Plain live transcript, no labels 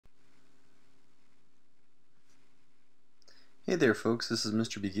Hey there folks, this is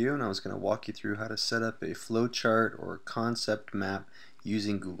Mr. Begue and I was going to walk you through how to set up a flowchart or concept map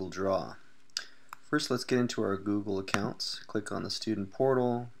using Google Draw. First, let's get into our Google accounts. Click on the student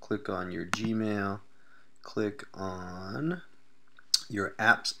portal, click on your Gmail, click on your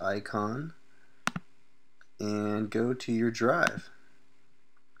apps icon, and go to your drive.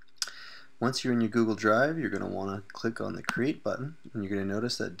 Once you're in your Google Drive, you're going to want to click on the Create button, and you're going to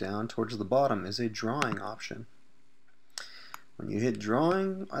notice that down towards the bottom is a drawing option. When you hit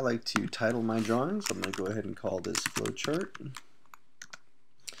drawing, I like to title my drawings. I'm going to go ahead and call this flowchart.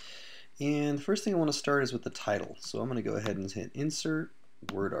 And the first thing I want to start is with the title. So I'm going to go ahead and hit insert,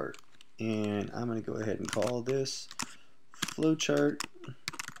 word art. And I'm going to go ahead and call this flowchart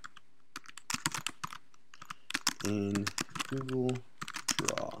in Google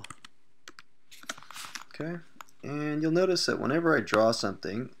Draw. Okay. And you'll notice that whenever I draw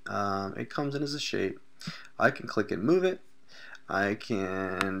something, it comes in as a shape. I can click and move it. I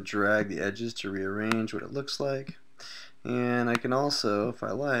can drag the edges to rearrange what it looks like, and I can also, if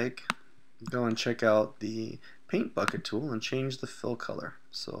I like, go and check out the paint bucket tool and change the fill color.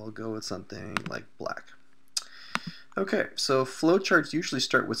 So I'll go with something like black. Okay, so flowcharts usually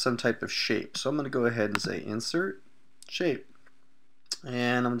start with some type of shape, so I'm going to go ahead and say insert, shape,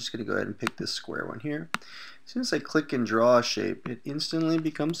 and I'm just going to go ahead and pick this square one here. As soon as I click and draw a shape, it instantly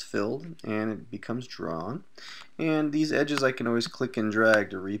becomes filled and it becomes drawn. And these edges I can always click and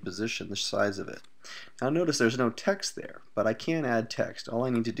drag to reposition the size of it. Now notice there's no text there, but I can add text. All I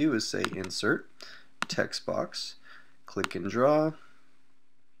need to do is say insert, text box, click and draw,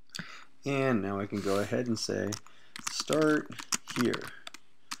 and now I can go ahead and say start here.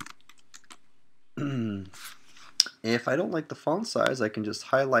 If I don't like the font size, I can just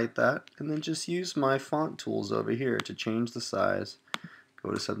highlight that and then just use my font tools over here to change the size.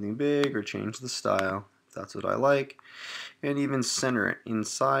 Go to something big or change the style if that's what I like, and even center it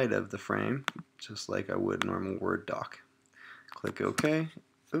inside of the frame just like I would a normal Word doc. Click OK,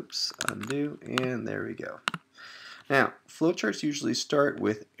 oops, undo, and there we go. Now, flowcharts usually start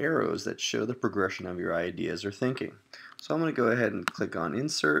with arrows that show the progression of your ideas or thinking. So I'm going to go ahead and click on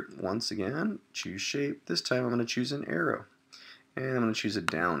Insert once again, choose Shape. This time I'm going to choose an arrow, and I'm going to choose a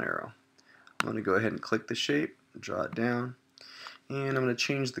down arrow. I'm going to go ahead and click the shape, draw it down, and I'm going to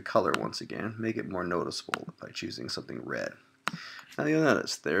change the color once again, make it more noticeable by choosing something red. Now you'll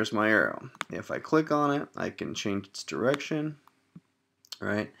notice there's my arrow. If I click on it, I can change its direction,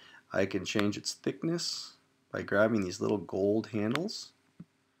 right? I can change its thickness by grabbing these little gold handles.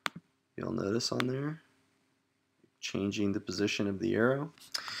 You'll notice on there, changing the position of the arrow.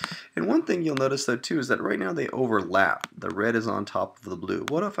 And one thing you'll notice though too is that right now they overlap. The red is on top of the blue.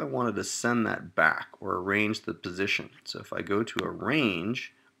 What if I wanted to send that back or arrange the position? So if I go to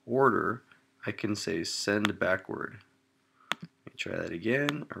arrange, order, I can say send backward. Let me try that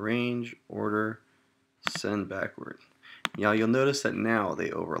again. Arrange, order, send backward. Now you'll notice that now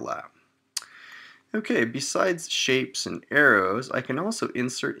they overlap. Okay, besides shapes and arrows, I can also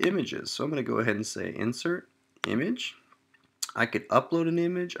insert images. So I'm going to go ahead and say insert image. I could upload an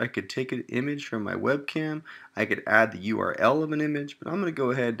image, I could take an image from my webcam, I could add the URL of an image, but I'm going to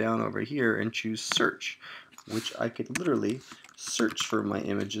go ahead down over here and choose search, which I could literally search for my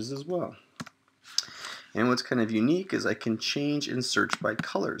images as well. And what's kind of unique is I can change and search by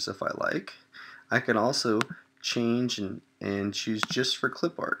colors if I like. I can also change and choose just for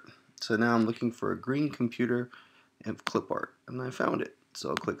clip art. So now I'm looking for a green computer and clip art, and I found it. So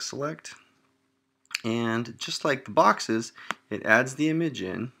I'll click select. And just like the boxes, it adds the image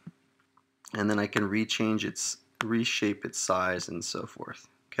in, and then I can reshape its size and so forth.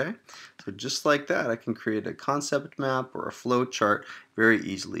 Okay, so just like that, I can create a concept map or a flow chart very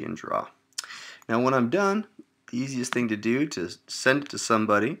easily in Draw. Now when I'm done, the easiest thing to do to send it to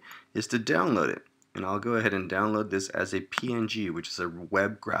somebody is to download it. And I'll go ahead and download this as a PNG, which is a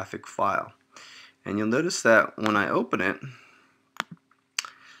web graphic file. And you'll notice that when I open it,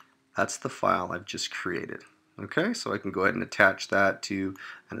 that's the file I've just created. Okay, so I can go ahead and attach that to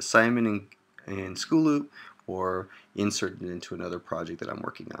an assignment in School Loop or insert it into another project that I'm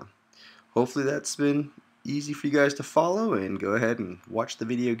working on. Hopefully that's been easy for you guys to follow, and go ahead and watch the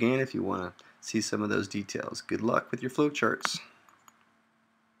video again if you want to see some of those details. Good luck with your flowcharts.